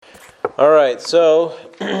All right, so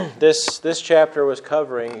this chapter was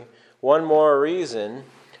covering one more reason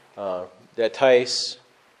that Tice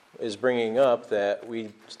is bringing up that we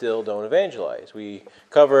still don't evangelize. We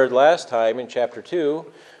covered last time in chapter 2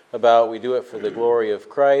 about we do it for the glory of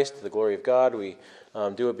Christ, the glory of God. We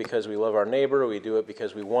do it because we love our neighbor. We do it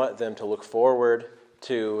because we want them to look forward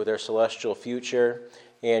to their celestial future,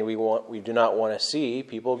 and we do not want to see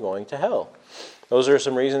people going to hell. Those are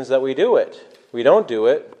some reasons that we do it. We don't do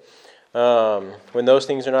it when those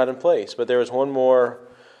things are not in place. But there was one more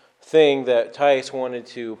thing that Tice wanted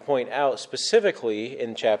to point out specifically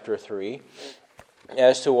in chapter 3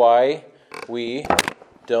 as to why we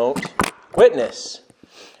don't witness.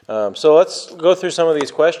 So let's go through some of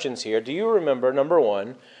these questions here. Do you remember, number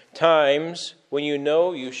one, times when you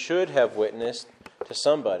know you should have witnessed to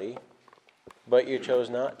somebody, but you chose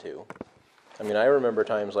not to? I mean, I remember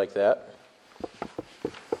times like that.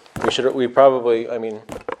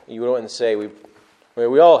 You wouldn't say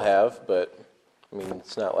we all have, but I mean,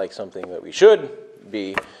 it's not like something that we should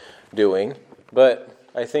be doing. But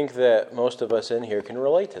I think that most of us in here can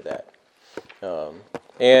relate to that.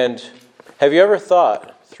 And have you ever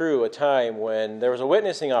thought through a time when there was a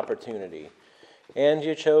witnessing opportunity and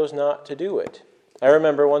you chose not to do it? I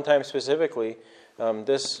remember one time specifically,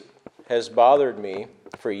 this has bothered me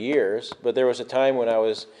for years, but there was a time when I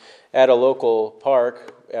was at a local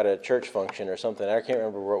park at a church function or something. I can't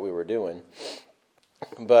remember what we were doing,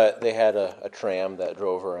 but they had a tram that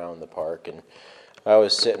drove around the park, and I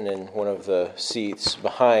was sitting in one of the seats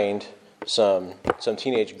behind some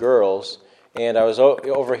teenage girls, and I was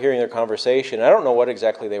overhearing their conversation. I don't know what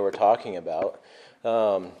exactly they were talking about.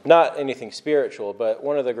 Not anything spiritual, but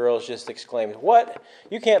one of the girls just exclaimed, "What?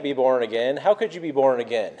 You can't be born again. How could you be born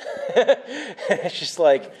again?" It's just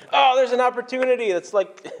like, oh, there's an opportunity that's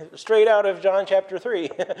like straight out of John chapter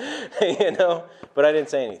 3, But I didn't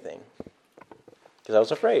say anything because I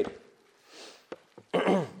was afraid.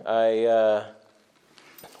 I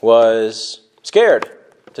was scared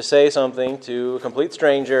to say something to a complete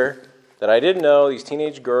stranger that I didn't know. These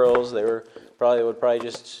teenage girls, they would probably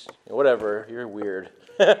just, whatever, you're weird.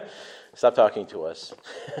 Stop talking to us.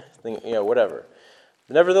 Whatever.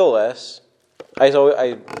 Nevertheless,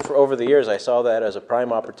 over the years, I saw that as a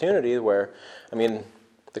prime opportunity where,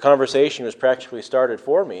 the conversation was practically started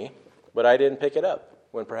for me, but I didn't pick it up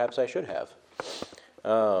when perhaps I should have.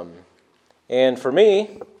 And for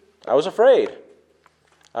me, I was afraid.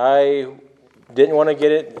 I didn't want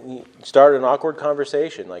to start an awkward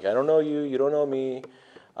conversation. Like, I don't know you, you don't know me.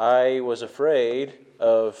 I was afraid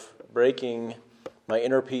of breaking my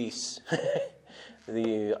inner peace,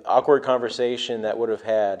 the awkward conversation that would have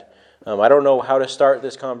had. I don't know how to start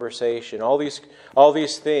this conversation. All these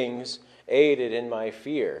things aided in my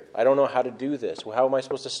fear. I don't know how to do this. How am I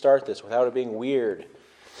supposed to start this without it being weird?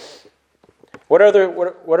 What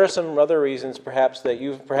are some other reasons perhaps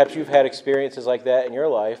you've had experiences like that in your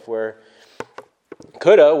life where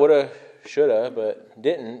coulda, woulda, shoulda, but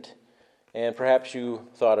didn't? And perhaps you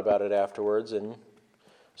thought about it afterwards and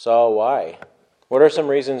saw why. What are some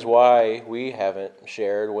reasons why we haven't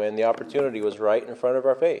shared when the opportunity was right in front of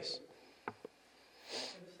our face?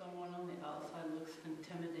 If someone on the outside looks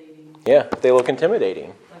intimidating. Yeah, they look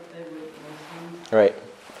intimidating. Like they would listen. Right.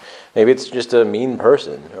 Maybe it's just a mean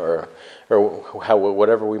person or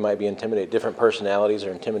whatever we might be intimidated. Different personalities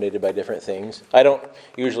are intimidated by different things. I don't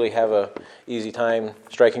usually have a easy time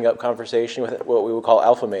striking up conversation with what we would call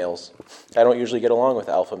alpha males. I don't usually get along with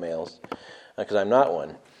alpha males because I'm not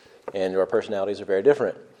one, and our personalities are very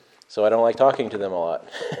different. So I don't like talking to them a lot.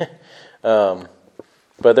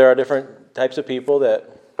 But there are different types of people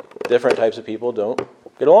don't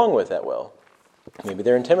get along with that well. Maybe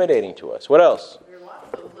they're intimidating to us. What else?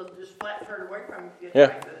 They'll just flat turn away from you if Yeah. you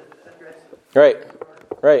try to address them.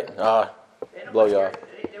 Right. Blow you off.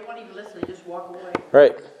 They won't even listen, they just walk away.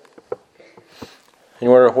 Right. And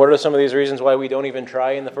what are some of these reasons why we don't even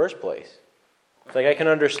try in the first place? It's like I can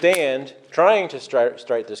understand trying to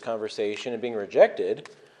start this conversation and being rejected,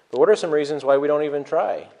 but what are some reasons why we don't even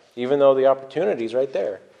try, even though the opportunity's right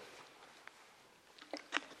there?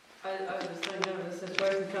 I was just thinking of a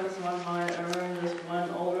situation that comes to my mind. I remember this one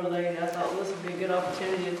older lady. I thought this would be a good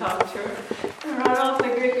opportunity to talk to her. And right off the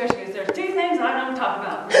Greek, she goes, "There's two things I don't talk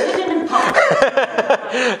about: religion and politics."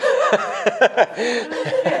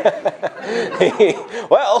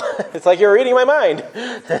 Well, it's like you're reading my mind.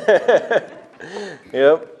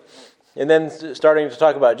 Yep. And then starting to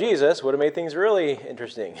talk about Jesus would have made things really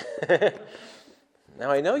interesting.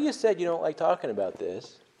 Now, I know you said you don't like talking about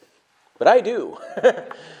this, but I do.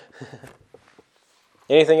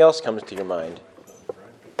 Anything else comes to your mind?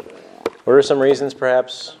 What are some reasons,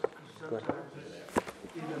 perhaps? Sometimes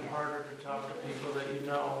it's even harder to talk to people that you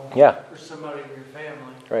know. Yeah. Or somebody in your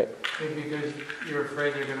family. Right. Maybe because you're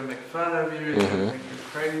afraid they're going to make fun of you, they're going to think you're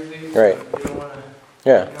crazy. Right. So you don't want to.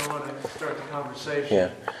 Yeah. You don't want to start the conversation.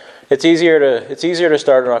 Yeah. It's easier to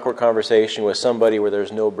start an awkward conversation with somebody where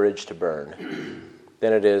there's no bridge to burn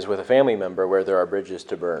than it is with a family member where there are bridges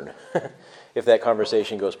to burn. If that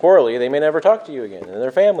conversation goes poorly, they may never talk to you again. And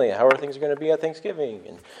their family, how are things going to be at Thanksgiving?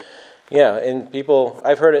 And yeah, and people,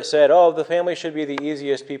 I've heard it said, oh, the family should be the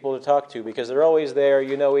easiest people to talk to because they're always there,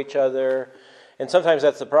 you know each other. And sometimes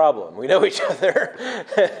that's the problem. We know each other.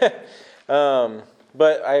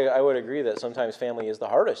 But I would agree that sometimes family is the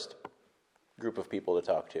hardest group of people to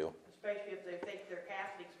talk to. Especially if they think they're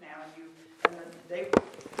Catholics now,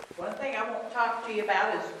 one thing I won't talk to you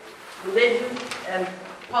about is religion and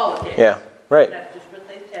politics. Yeah, right. That's just what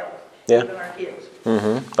they tell us, Yeah. even our kids.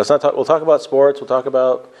 Let's not talk. We'll talk about sports. We'll talk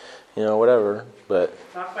about, whatever. But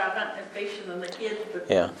Talk about hunting and fishing and the kids, but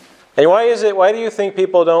yeah. And why do you think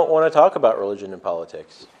people don't want to talk about religion and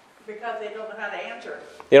politics? because they don't know how to answer.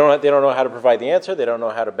 They don't know how to provide the answer. They don't know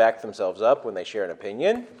how to back themselves up when they share an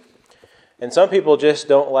opinion. And some people just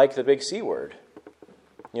don't like the big C word.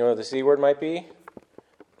 You know what the C word might be?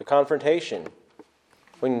 The confrontation.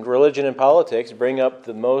 When religion and politics bring up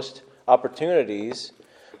the most opportunities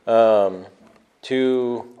to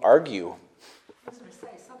argue. I was going to say,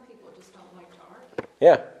 some people just don't like to argue.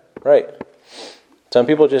 Yeah, right. Some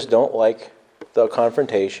people just don't like the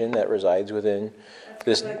confrontation that resides within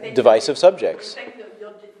this divisive subjects. They think that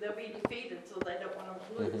they'll be defeated, so they don't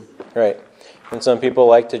want to lose. Right. And some people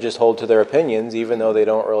like to just hold to their opinions even though they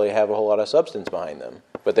don't really have a whole lot of substance behind them.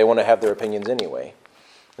 But they want to have their opinions anyway.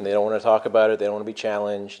 And they don't want to talk about it. They don't want to be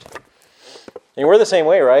challenged. And we're the same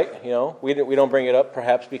way, right? We don't bring it up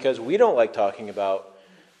perhaps because we don't like talking about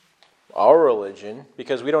our religion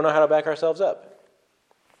because we don't know how to back ourselves up.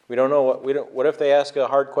 We don't know what if they ask a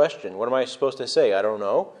hard question? What am I supposed to say? I don't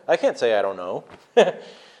know. I can't say I don't know.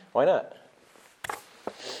 Why not?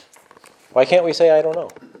 Why can't we say I don't know?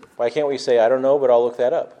 Why can't we say I don't know, but I'll look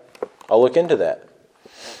that up? I'll look into that.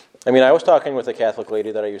 I mean, I was talking with a Catholic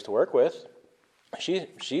lady that I used to work with.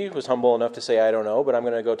 She was humble enough to say I don't know, but I'm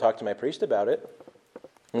going to go talk to my priest about it.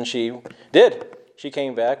 And she did. She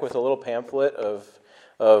came back with a little pamphlet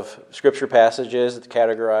of scripture passages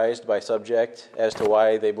categorized by subject as to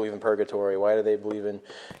why they believe in purgatory, why do they believe in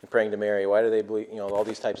praying to Mary, why do they believe, all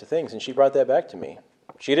these types of things. And she brought that back to me.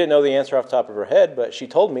 She didn't know the answer off the top of her head, but she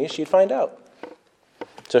told me she'd find out.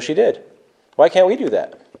 So she did. Why can't we do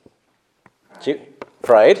that?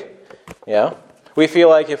 Pride. Yeah. We feel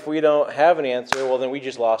like if we don't have an answer, well, then we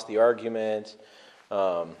just lost the argument.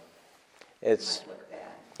 It's Look bad.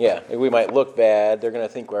 yeah, we might look bad. They're going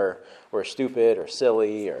to think we're stupid or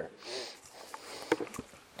silly, or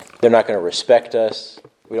they're not going to respect us.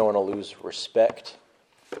 We don't want to lose respect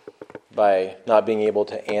by not being able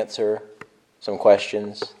to answer some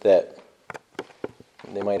questions that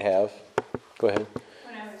they might have. Go ahead.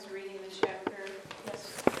 When I was reading the chapter,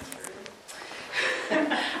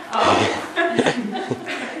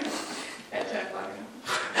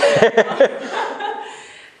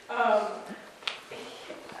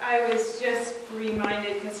 I was just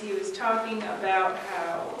reminded because he was talking about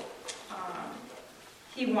how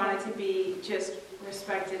he wanted to be just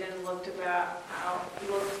respected and looked on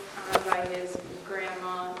by his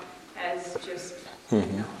grandma as just,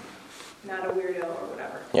 not a weirdo or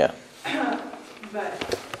whatever. Yeah.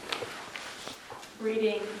 But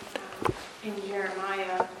reading in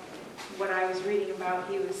Jeremiah, what I was reading about,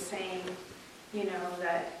 he was saying,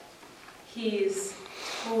 that he's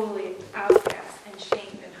totally outcast and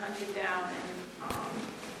shamed and hunted down. And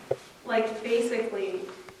basically,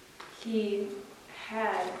 he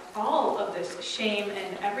had all of this shame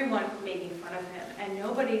and everyone making fun of him and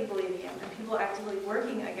nobody believing him and people actively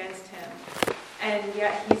working against him. And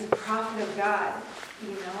yet he's a prophet of God,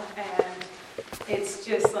 and it's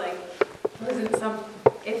just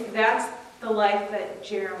if that's the life that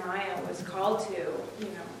Jeremiah was called to,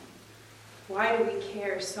 why do we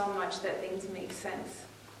care so much that things make sense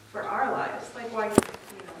for our lives? Why, that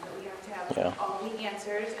we have to have all the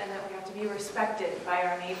answers and that we have to be respected by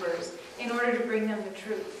our neighbors in order to bring them the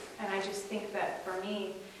truth. And I just think that for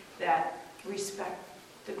me, that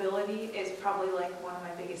respectability is probably one of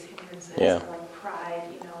my biggest hindrances, pride,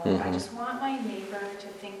 I just want my neighbor to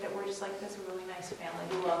think that we're just this really nice family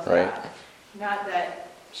who loves God. Not that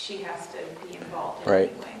she has to be involved in any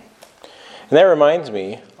way. And that reminds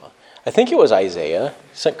me, I think it was Isaiah.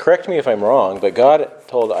 Correct me if I'm wrong, but God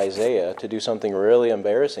told Isaiah to do something really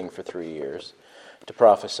embarrassing for 3 years, to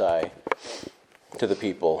prophesy to the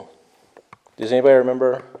people. Does anybody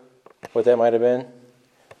remember what that might have been?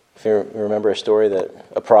 If you remember a story that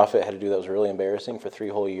a prophet had to do that was really embarrassing for 3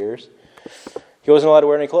 whole years, he wasn't allowed to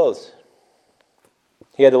wear any clothes.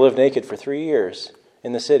 He had to live naked for 3 years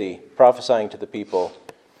in the city, prophesying to the people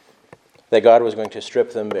that God was going to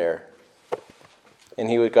strip them bare.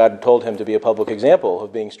 And God told him to be a public example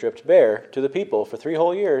of being stripped bare to the people for 3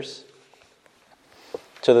 whole years,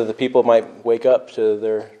 so that the people might wake up to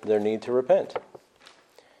their need to repent.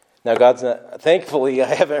 Now, thankfully,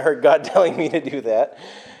 I haven't heard God telling me to do that,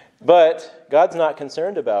 but God's not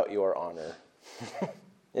concerned about your honor,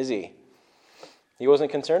 is he? He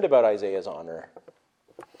wasn't concerned about Isaiah's honor.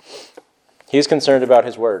 He's concerned about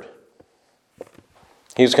his word.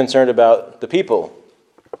 He's concerned about the people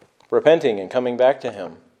repenting and coming back to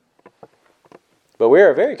him. But we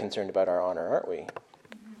are very concerned about our honor, aren't we?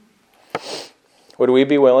 Would we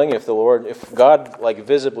be willing if God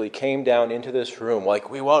visibly came down into this room,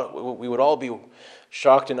 we would all be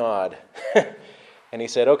shocked and awed, and he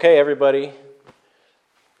said, "Okay, everybody,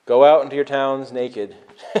 go out into your towns naked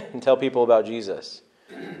and tell people about Jesus."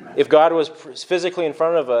 If God was physically in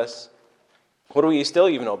front of us, would we still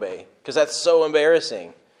even obey? Because that's so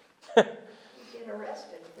embarrassing. You get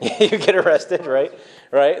arrested. You get arrested, right?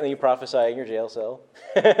 Right? And then you prophesy in your jail cell.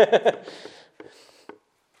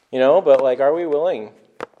 But are we willing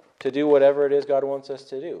to do whatever it is God wants us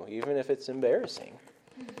to do, even if it's embarrassing?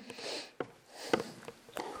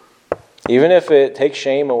 Even if it takes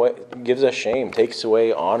shame away, gives us shame, takes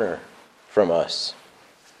away honor from us,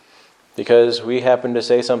 because we happen to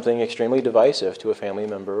say something extremely divisive to a family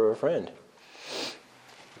member or a friend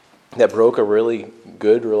that broke a really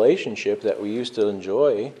good relationship that we used to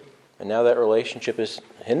enjoy, and now that relationship is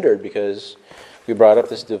hindered because we brought up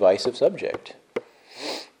this divisive subject.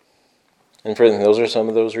 And those are some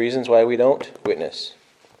of those reasons why we don't witness.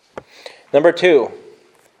 Number 2,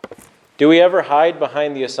 do we ever hide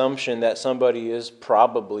behind the assumption that somebody is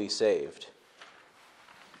probably saved?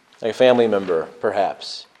 A family member,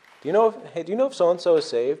 perhaps. Do you know if so-and-so is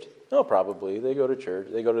saved? No, probably. They go to church.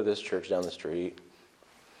 They go to this church down the street.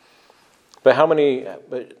 But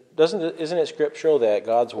isn't it scriptural that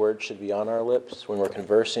God's word should be on our lips when we're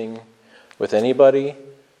conversing with anybody?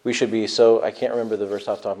 We should be I can't remember the verse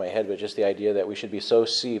off the top of my head, but just the idea that we should be so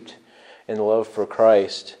steeped in love for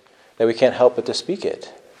Christ that we can't help but to speak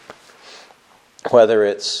it. Whether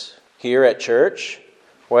it's here at church,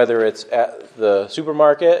 whether it's at the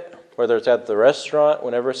supermarket, whether it's at the restaurant,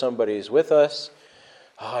 whenever somebody's with us,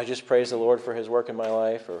 I just praise the Lord for his work in my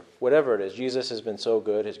life, or whatever it is. Jesus has been so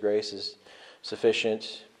good. His grace is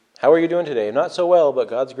sufficient. How are you doing today? Not so well, but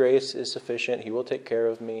God's grace is sufficient. He will take care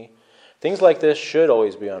of me. Things like this should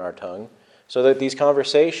always be on our tongue so that these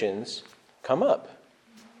conversations come up.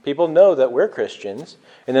 People know that we're Christians,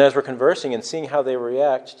 and then as we're conversing and seeing how they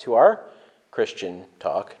react to our Christian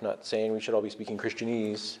talk, not saying we should all be speaking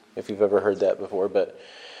Christianese, if you've ever heard that before, but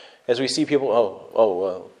as we see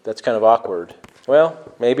people, that's kind of awkward. Well,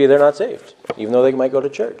 maybe they're not saved, even though they might go to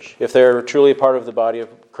church. If they're truly a part of the body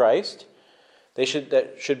of Christ,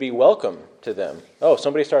 that should be welcome to them.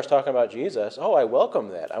 Somebody starts talking about Jesus. I welcome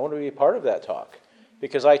that. I want to be a part of that talk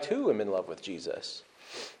because I too am in love with Jesus.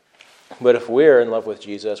 But if we're in love with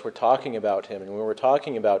Jesus, we're talking about him. And when we're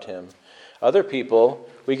talking about him, other people,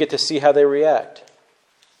 we get to see how they react.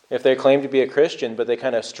 If they claim to be a Christian, but they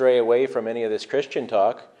kind of stray away from any of this Christian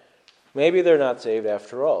talk, maybe they're not saved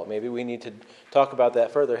after all. Maybe we need to talk about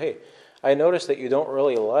that further. Hey, I noticed that you don't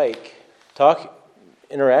really like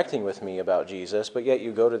interacting with me about Jesus, but yet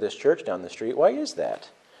you go to this church down the street. Why is that?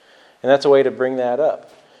 And that's a way to bring that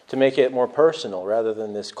up, to make it more personal rather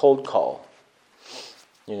than this cold call.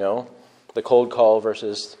 The cold call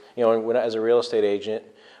versus, as a real estate agent,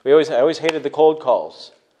 I always hated the cold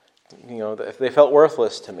calls. They felt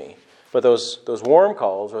worthless to me. But those warm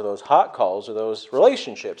calls or those hot calls are those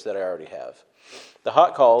relationships that I already have. The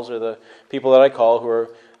hot calls are the people that I call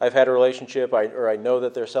I've had a relationship, or I know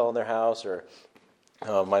that they're selling their house, or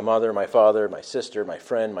my mother, my father, my sister, my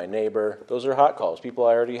friend, my neighbor. Those are hot calls, people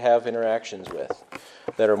I already have interactions with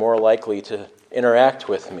that are more likely to interact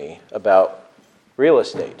with me about real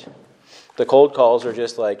estate. The cold calls are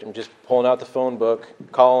just I'm just pulling out the phone book,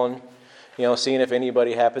 calling, seeing if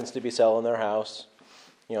anybody happens to be selling their house.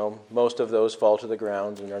 Most of those fall to the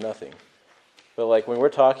ground and are nothing. But when we're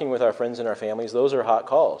talking with our friends and our families, those are hot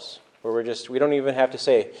calls where we don't even have to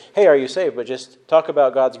say, "Hey, are you saved?" But just talk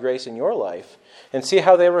about God's grace in your life and see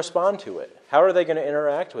how they respond to it. How are they going to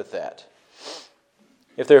interact with that?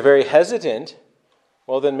 If they're very hesitant,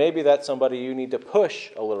 well, then maybe that's somebody you need to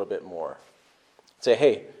push a little bit more. Say,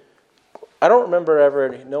 "Hey, I don't remember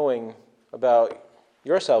ever knowing about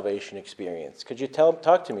your salvation experience. Could you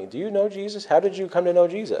talk to me? Do you know Jesus? How did you come to know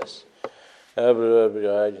Jesus?" I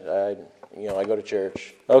go to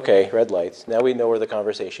church. Okay, red lights. Now we know where the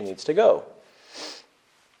conversation needs to go.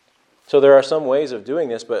 So there are some ways of doing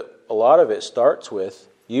this, but a lot of it starts with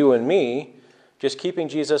you and me just keeping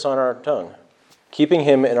Jesus on our tongue, keeping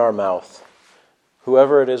him in our mouth,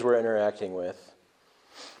 whoever it is we're interacting with.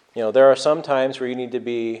 There are some times where you need to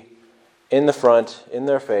be in the front, in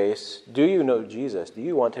their face. Do you know Jesus? Do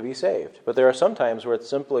you want to be saved? But there are some times where it's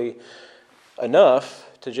simply enough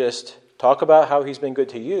to just talk about how he's been good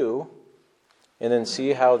to you and then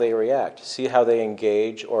see how they react, see how they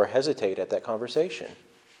engage or hesitate at that conversation.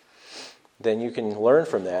 Then you can learn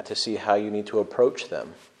from that to see how you need to approach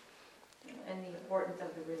them. And the importance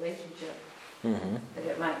of the relationship. Mm-hmm. That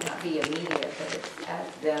it might not be immediate, but it's as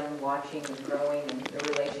them watching and growing and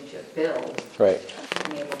the relationship builds. Right.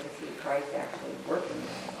 Being able to see Christ actually working in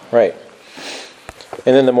their life. Right.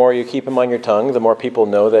 And then the more you keep him on your tongue, the more people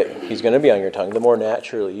know that he's going to be on your tongue, the more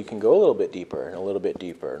naturally you can go a little bit deeper and a little bit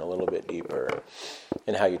deeper and a little bit deeper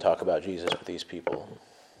in how you talk about Jesus with these people.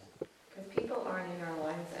 Because people aren't in our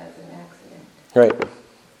lives as an accident. Right.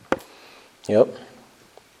 Yep.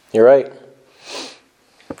 You're right.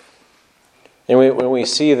 And when we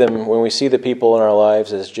see them, when we see the people in our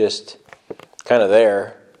lives as just kind of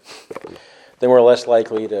there, then we're less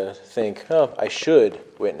likely to think, oh, I should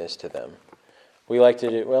witness to them. We like to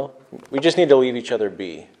do, we just need to leave each other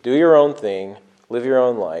be. Do your own thing, live your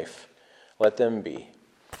own life, let them be.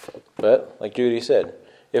 But, like Judy said,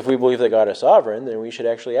 if we believe that God is sovereign, then we should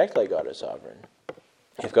actually act like God is sovereign.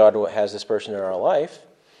 If God has this person in our life,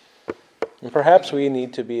 then perhaps we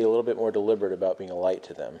need to be a little bit more deliberate about being a light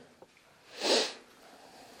to them.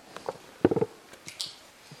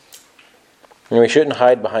 And we shouldn't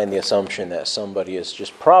hide behind the assumption that somebody is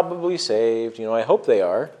just probably saved. I hope they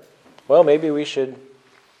are. Well, maybe we should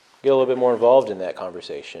get a little bit more involved in that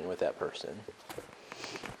conversation with that person.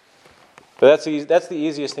 But that's the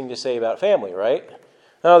easiest thing to say about family, right?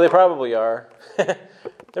 No, they probably are.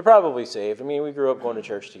 They're probably saved. We grew up going to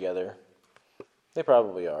church together. They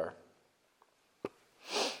probably are.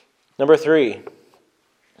 Number 3.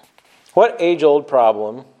 What age-old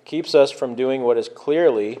problem keeps us from doing what is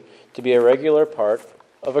clearly to be a regular part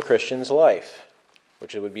of a Christian's life,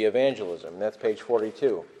 which would be evangelism? That's page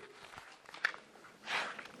 42.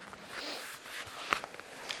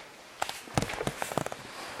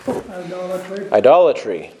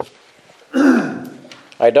 Idolatry.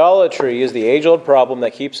 Idolatry is the age-old problem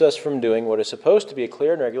that keeps us from doing what is supposed to be a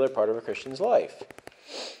clear and regular part of a Christian's life.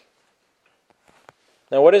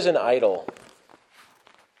 Now, what is an idol?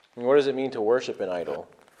 And what does it mean to worship an idol?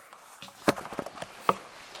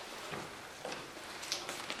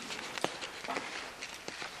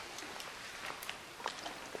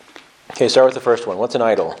 Okay, start with the first one. What's an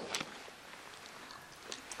idol?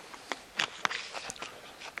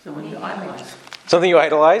 Someone you idolize. Something you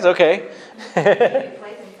idolize? Okay. It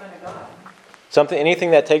plays in front of God.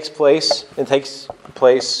 Anything that takes place in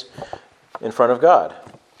front of God.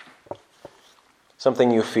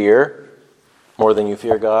 Something you fear more than you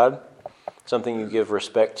fear God. Something you give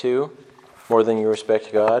respect to more than you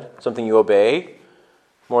respect God. Something you obey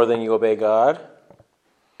more than you obey God.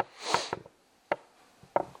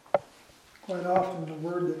 Quite often the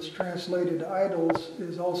word that's translated idols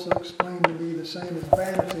is also explained to be the same as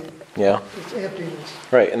vanity. Yeah. It's emptiness.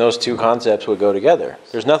 Right, and those two concepts would go together.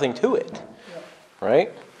 There's nothing to it. Yeah.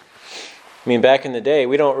 Right? Back in the day,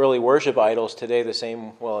 we don't really worship idols today the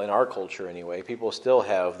same, in our culture anyway. People still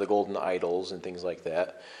have the golden idols and things like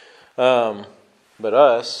that. But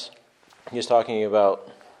us, just talking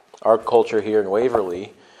about our culture here in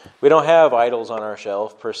Waverly, we don't have idols on our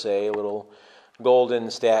shelf per se, little golden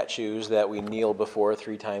statues that we kneel before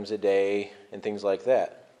 3 times a day and things like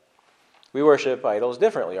that. We worship idols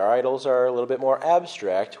differently. Our idols are a little bit more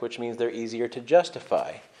abstract, which means they're easier to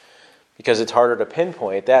justify because it's harder to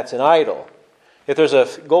pinpoint. That's an idol. If there's a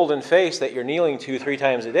golden face that you're kneeling to 3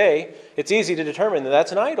 times a day, it's easy to determine that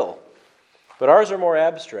that's an idol. But ours are more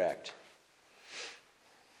abstract.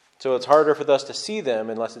 So it's harder for us to see them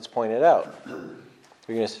unless it's pointed out. Were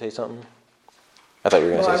you going to say something? I thought you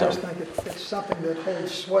were going to say something. I just think it's something that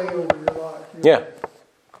holds sway over your life. Yeah.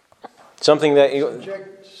 Something that you...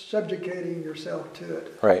 Subjugating yourself to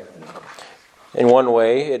it. Right. In one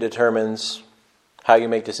way, it determines how you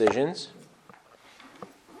make decisions.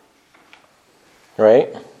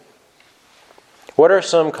 Right? What are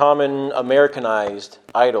some common Americanized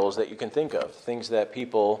idols that you can think of? Things that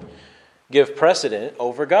people give precedent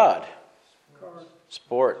over God. Cars.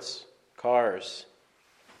 Sports. Cars.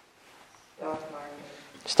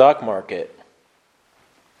 Stock market.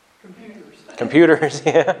 Computers,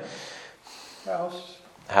 yeah. House.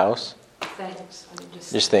 House. Thanks.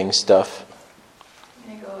 Just things, stuff.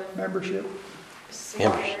 I'm gonna go with membership.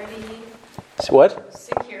 security, What?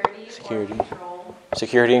 security Security. or control.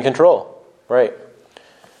 Security and control. Right.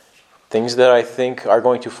 Things that I think are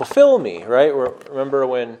going to fulfill me, right? Remember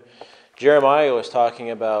when Jeremiah was talking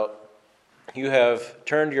about, you have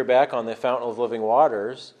turned your back on the fountain of living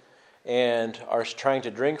waters and are trying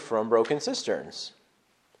to drink from broken cisterns.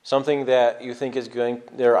 Something that you think is going,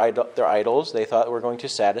 their idols, they thought were going to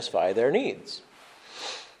satisfy their needs.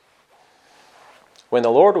 When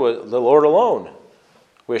the Lord alone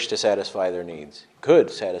wished to satisfy their needs, could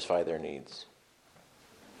satisfy their needs.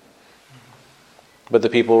 But the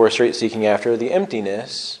people were seeking after the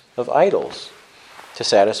emptiness of idols to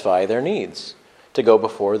satisfy their needs, to go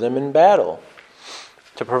before them in battle,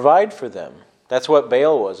 to provide for them. That's what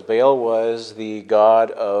Baal was. Baal was the god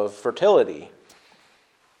of fertility.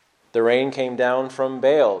 The rain came down from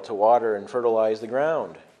Baal to water and fertilize the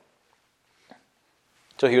ground.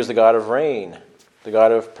 So he was the god of rain, the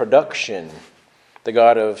god of production, the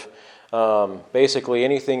god of basically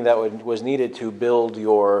anything that was needed to build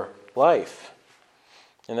your life.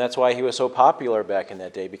 And that's why he was so popular back in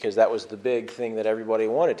that day, because that was the big thing that everybody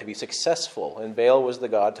wanted, to be successful. And Baal was the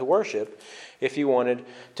god to worship if you wanted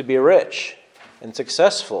to be rich and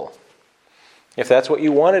successful. If that's what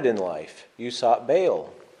you wanted in life, you sought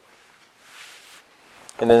Baal.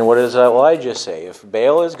 And then what does Elijah say? If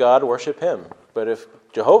Baal is God, worship him. But if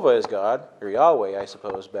Jehovah is God, or Yahweh, I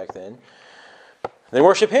suppose, back then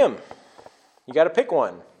worship him. You got to pick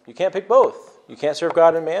one. You can't pick both. You can't serve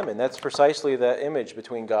God and mammon. That's precisely the image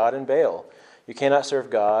between God and Baal. You cannot serve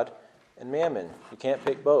God and mammon. You can't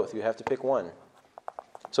pick both. You have to pick one.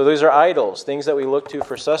 So these are idols, things that we look to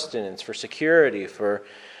for sustenance, for security, for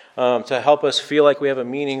to help us feel like we have a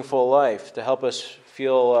meaningful life, to help us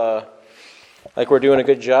feel like we're doing a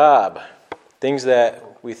good job, things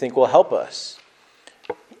that we think will help us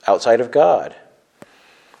outside of God.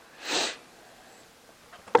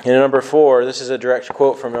 In number 4, this is a direct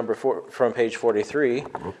quote from number 4 from page 43.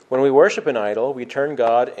 When we worship an idol, we turn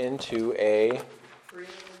God into a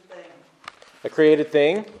created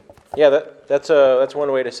thing. Yeah, that's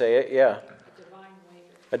one way to say it. Yeah,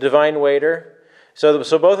 a divine waiter. So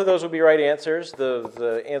both of those would be right answers.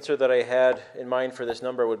 The answer that I had in mind for this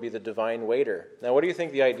number would be the divine waiter. Now, what do you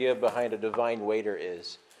think the idea behind a divine waiter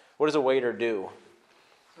is? What does a waiter do?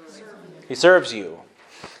 He serves you.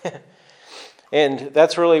 And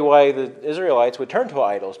that's really why the Israelites would turn to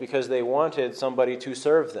idols, because they wanted somebody to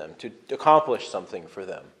serve them, to accomplish something for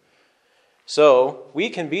them. So we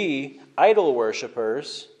can be idol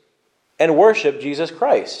worshipers and worship Jesus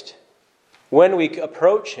Christ. When we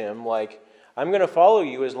approach him like, I'm going to follow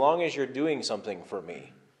you as long as you're doing something for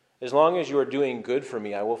me. As long as you are doing good for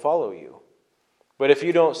me, I will follow you. But if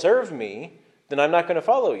you don't serve me, then I'm not going to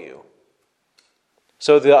follow you.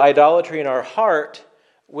 So the idolatry in our heart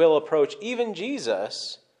will approach even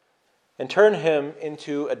Jesus and turn him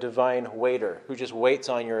into a divine waiter who just waits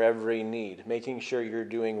on your every need, making sure you're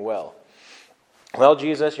doing well. Well,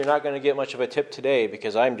 Jesus, you're not going to get much of a tip today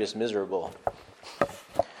because I'm just miserable.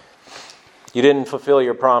 You didn't fulfill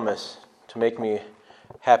your promise to make me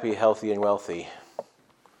happy, healthy, and wealthy.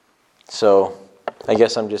 So I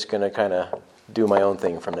guess I'm just going to kind of do my own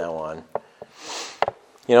thing from now on.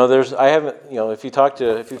 If you've talked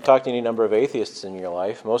to any number of atheists in your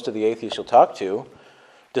life, most of the atheists you'll talk to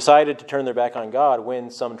decided to turn their back on God when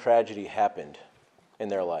some tragedy happened in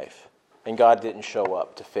their life, and God didn't show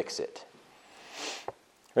up to fix it.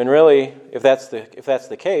 And really, if that's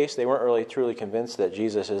the case, they weren't really truly convinced that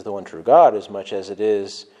Jesus is the one true God, as much as it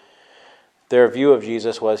is their view of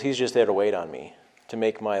Jesus was, he's just there to wait on me, to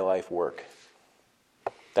make my life work.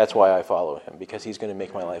 That's why I follow him, because he's going to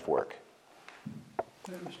make my life work.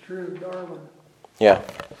 That was true of Darwin. Yeah.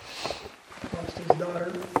 Lost his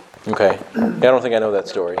daughter. Okay. Yeah, I don't think I know that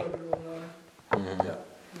story. Mm-hmm.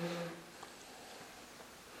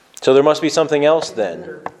 So there must be something else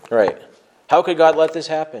then. Right. How could God let this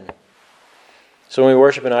happen? So when we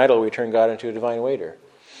worship an idol, we turn God into a divine waiter.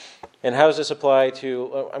 And how does this apply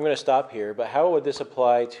to, I'm going to stop here, but how would this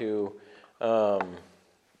apply to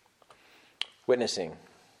witnessing?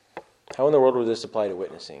 How in the world would this apply to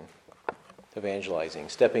witnessing, evangelizing,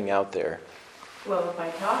 stepping out there? Well, if I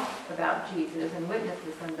talk about Jesus and witness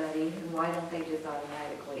to somebody, then why don't they just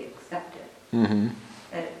automatically accept it? Mm-hmm.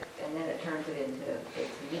 And then it turns it into,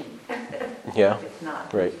 it's me. Yeah. It's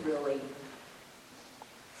not Right. who's really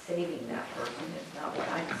saving that person. It's not what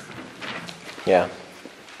I'm seeing. Yeah.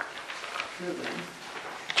 Truly.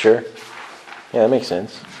 Sure. Yeah, that makes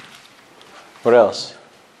sense. What else?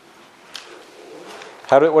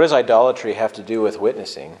 What does idolatry have to do with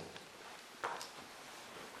witnessing?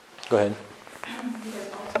 Go ahead. Because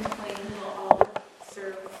ultimately we will all serve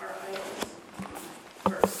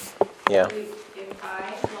Yeah. If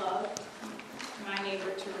I love my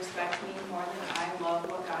neighbor to respect me more than I love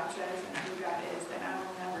what God says and who God is, then I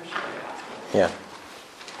will never share the gospel. Yeah.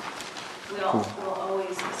 We'll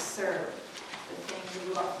always serve the thing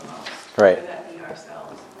we love the most. Right. Whether that be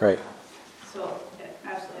ourselves. Right. So it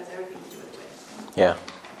absolutely has everything to do with witnessing. Yeah.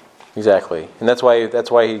 Exactly. And that's why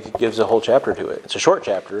he gives a whole chapter to it. It's a short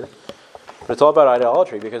chapter, but it's all about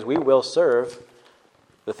idolatry because we will serve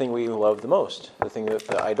the thing we love the most,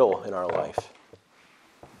 the idol in our life.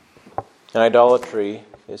 And idolatry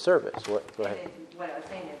is service. Go ahead. And what I was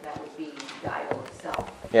saying is that would be the idol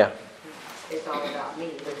itself. Yeah. It's all about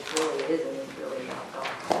me, but it isn't. It's really about God.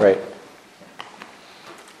 Right.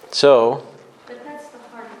 So, But that's the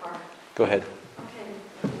hard part. go ahead. Okay.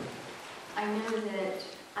 I know that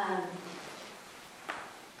I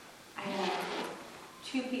have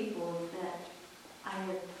two people that I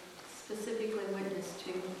have specifically witnessed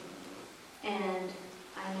to, and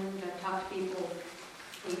I know that I've talked to people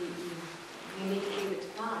who you need to give it to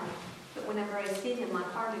God, but whenever I see them, my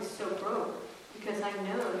heart is so broke because I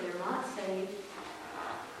know they're not saved,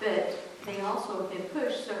 but they also have been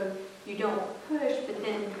pushed, so you don't push, but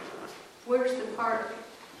then where's the part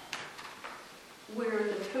where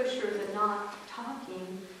the pusher, the not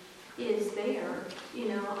talking, is there? You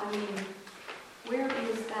know, I mean, where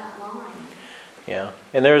is that line? Yeah.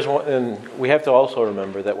 And and we have to also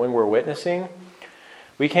remember that when we're witnessing,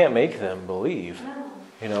 we can't make them believe. No.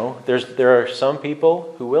 You know, there are some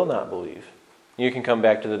people who will not believe. You can come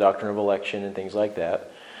back to the doctrine of election and things like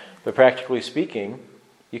that. But practically speaking,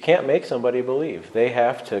 you can't make somebody believe. They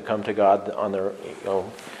have to come to God on their,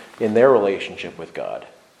 in their relationship with God.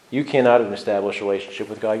 You cannot establish a relationship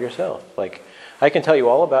with God yourself. Like, I can tell you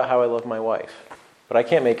all about how I love my wife, but I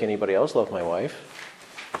can't make anybody else love my wife.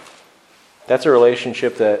 That's a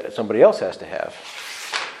relationship that somebody else has to have.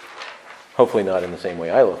 Hopefully not in the same way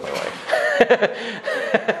I love my wife.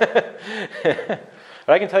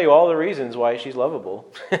 But I can tell you all the reasons why she's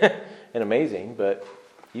lovable and amazing, but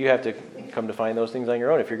you have to come to find those things on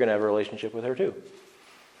your own if you're going to have a relationship with her too.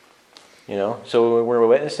 You know, so when we're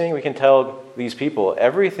witnessing, we can tell these people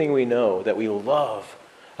everything we know that we love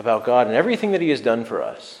about God and everything that He has done for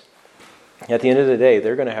us. At the end of the day,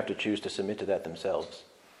 they're going to have to choose to submit to that themselves.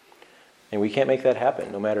 And we can't make that happen,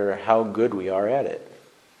 no matter how good we are at it.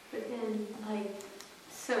 But then,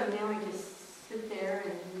 so now we just sit there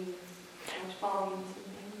and we watch volumes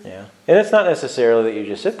and things. Yeah. And it's not necessarily that you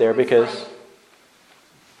just sit there because...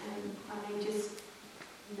 And I mean, just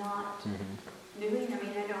not doing, I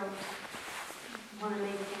mean, I don't want to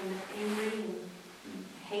make him angry and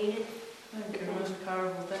hate it. I think the most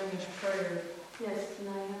powerful thing is prayer. Yes, and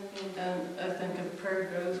I have been. And I think if prayer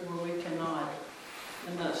goes where we cannot,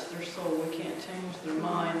 and that's their soul, we can't change their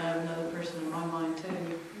mind. I have another person in my mind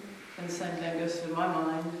too. And the same thing goes through my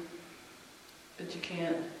mind. But you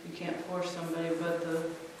can't force somebody, but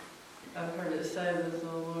I've heard it said that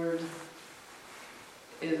the Lord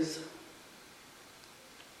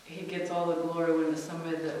He gets all the glory when it's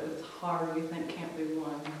somebody that was hard we think can't be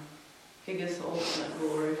won. He gets the ultimate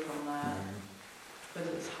glory from that. But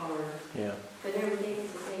it's hard. Yeah. But every day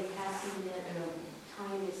is a day passing that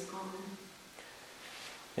time is gone.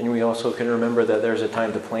 And we also can remember that there's a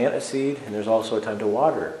time to plant a seed and there's also a time to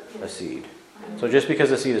water a seed. So just because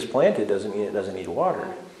the seed is planted doesn't mean it doesn't need water.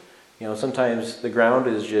 You know, sometimes the ground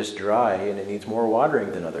is just dry and it needs more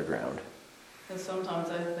watering than other ground. And sometimes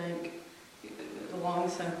I think, along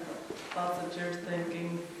the same thoughts that you're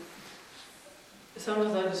thinking,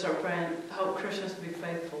 sometimes I just start praying, help Christians to be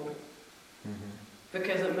faithful.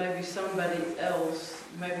 Because it may be somebody else,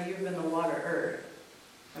 maybe you've been the waterer,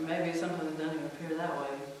 or maybe sometimes it doesn't even appear that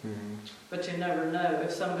way. But you never know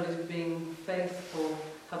if somebody's being faithful,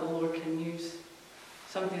 how the Lord can use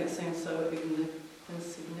something that seems so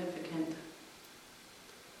insignificant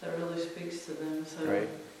that really speaks to them. So Right.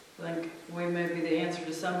 I think we may be the answer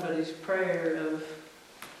to somebody's prayer of,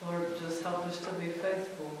 Lord, just help us to be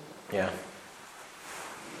faithful. Yeah.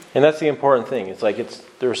 And that's the important thing. It's like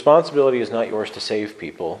the responsibility is not yours to save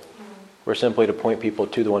people. We're simply to point people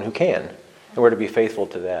to the one who can. And we're to be faithful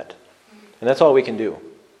to that. And that's all we can do.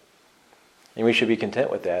 And we should be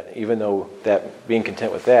content with that, even though that being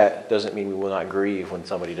content with that doesn't mean we will not grieve when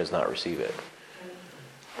somebody does not receive it.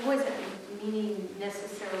 I wasn't meaning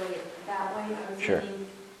necessarily that way. I was Sure. meaning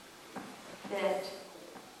that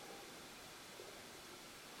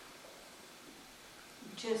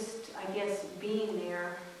just, I guess, being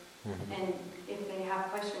there, and if they have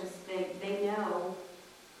questions, they know.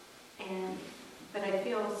 But I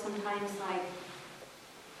feel sometimes like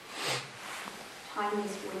time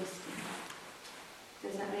is wasted.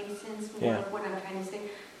 Does that make sense? Yeah. What I'm trying to say?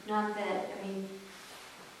 Not that, I mean,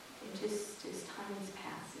 it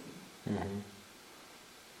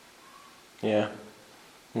Yeah.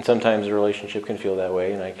 And sometimes a relationship can feel that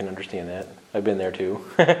way, and I can understand that. I've been there too.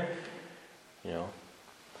 You know.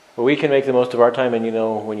 But we can make the most of our time, and you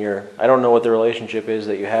know, when I don't know what the relationship is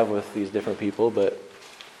that you have with these different people, but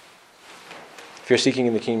if you're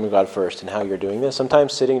seeking the kingdom of God first and how you're doing this,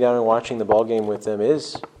 sometimes sitting down and watching the ball game with them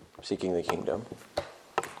is seeking the kingdom.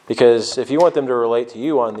 Because if you want them to relate to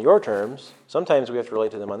you on your terms, sometimes we have to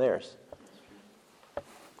relate to them on theirs.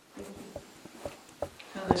 And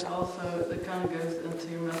then also, it kind of goes into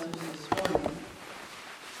your message this morning.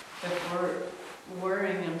 If we're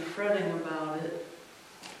worrying and fretting about it,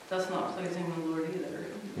 that's not pleasing the Lord either.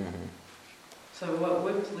 So what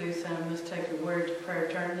would please Him is take a word to prayer,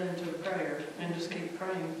 turn it into a prayer, and just keep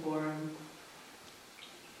praying for Him.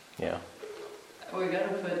 Yeah. We got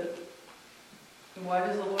to put, why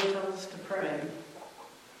does the Lord tell us to pray?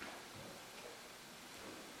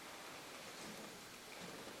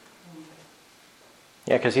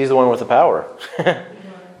 Yeah, because He's the one with the power.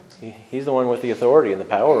 He's the one with the authority and the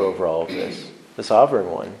power over all of this, the sovereign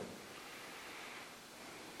one.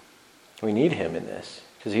 We need Him in this,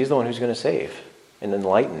 because He's the one who's going to save and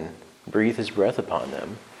enlighten, breathe His breath upon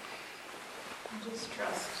them. Just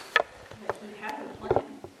trust that He has a plan.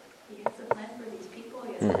 He has a plan for these people.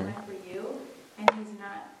 He has a plan for you. And He's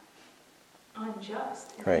not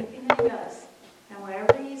unjust in anything that He does. And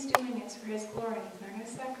whatever He's doing, it's for His glory. He's not going to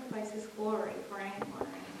sacrifice His glory for anyone or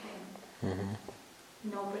anything.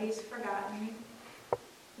 Nobody's forgotten.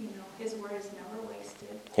 You know, His word is never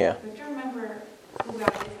wasted. Yeah. We have to remember who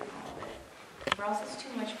God is in all of it. Or else it's too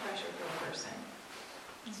much pressure for a person.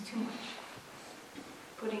 It's too much.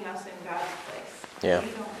 Putting us in God's place. Yeah.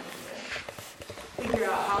 We don't need to figure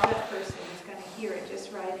out how that person is going to hear it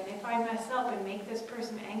just right. And if I mess up and make this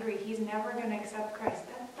person angry, he's never going to accept Christ.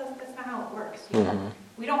 That's not how it works.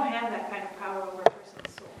 We don't have that kind of power over a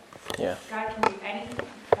person's soul. Yeah. God can do anything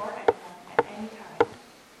for anyone at any time.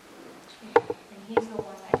 And He's the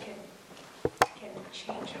one that can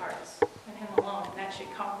change hearts, and Him alone. And that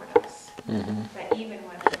should comfort us. That even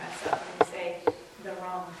when we mess up and say the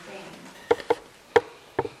wrong thing,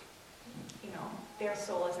 you know, their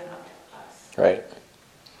soul isn't up to us. Right.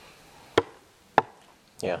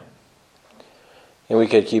 Yeah. And we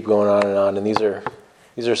could keep going on, and these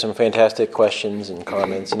are some fantastic questions and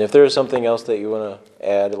comments. And if there's something else that you want to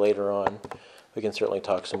add later on, we can certainly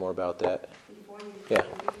talk some more about that. Before you Yeah.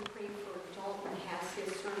 pray for Dalton has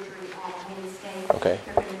his surgery on Wednesday. Okay.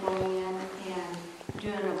 They're going to go in and do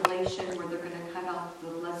an ablation where they're going to cut off the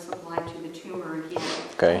blood supply to the tumor again.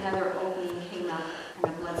 Okay. Another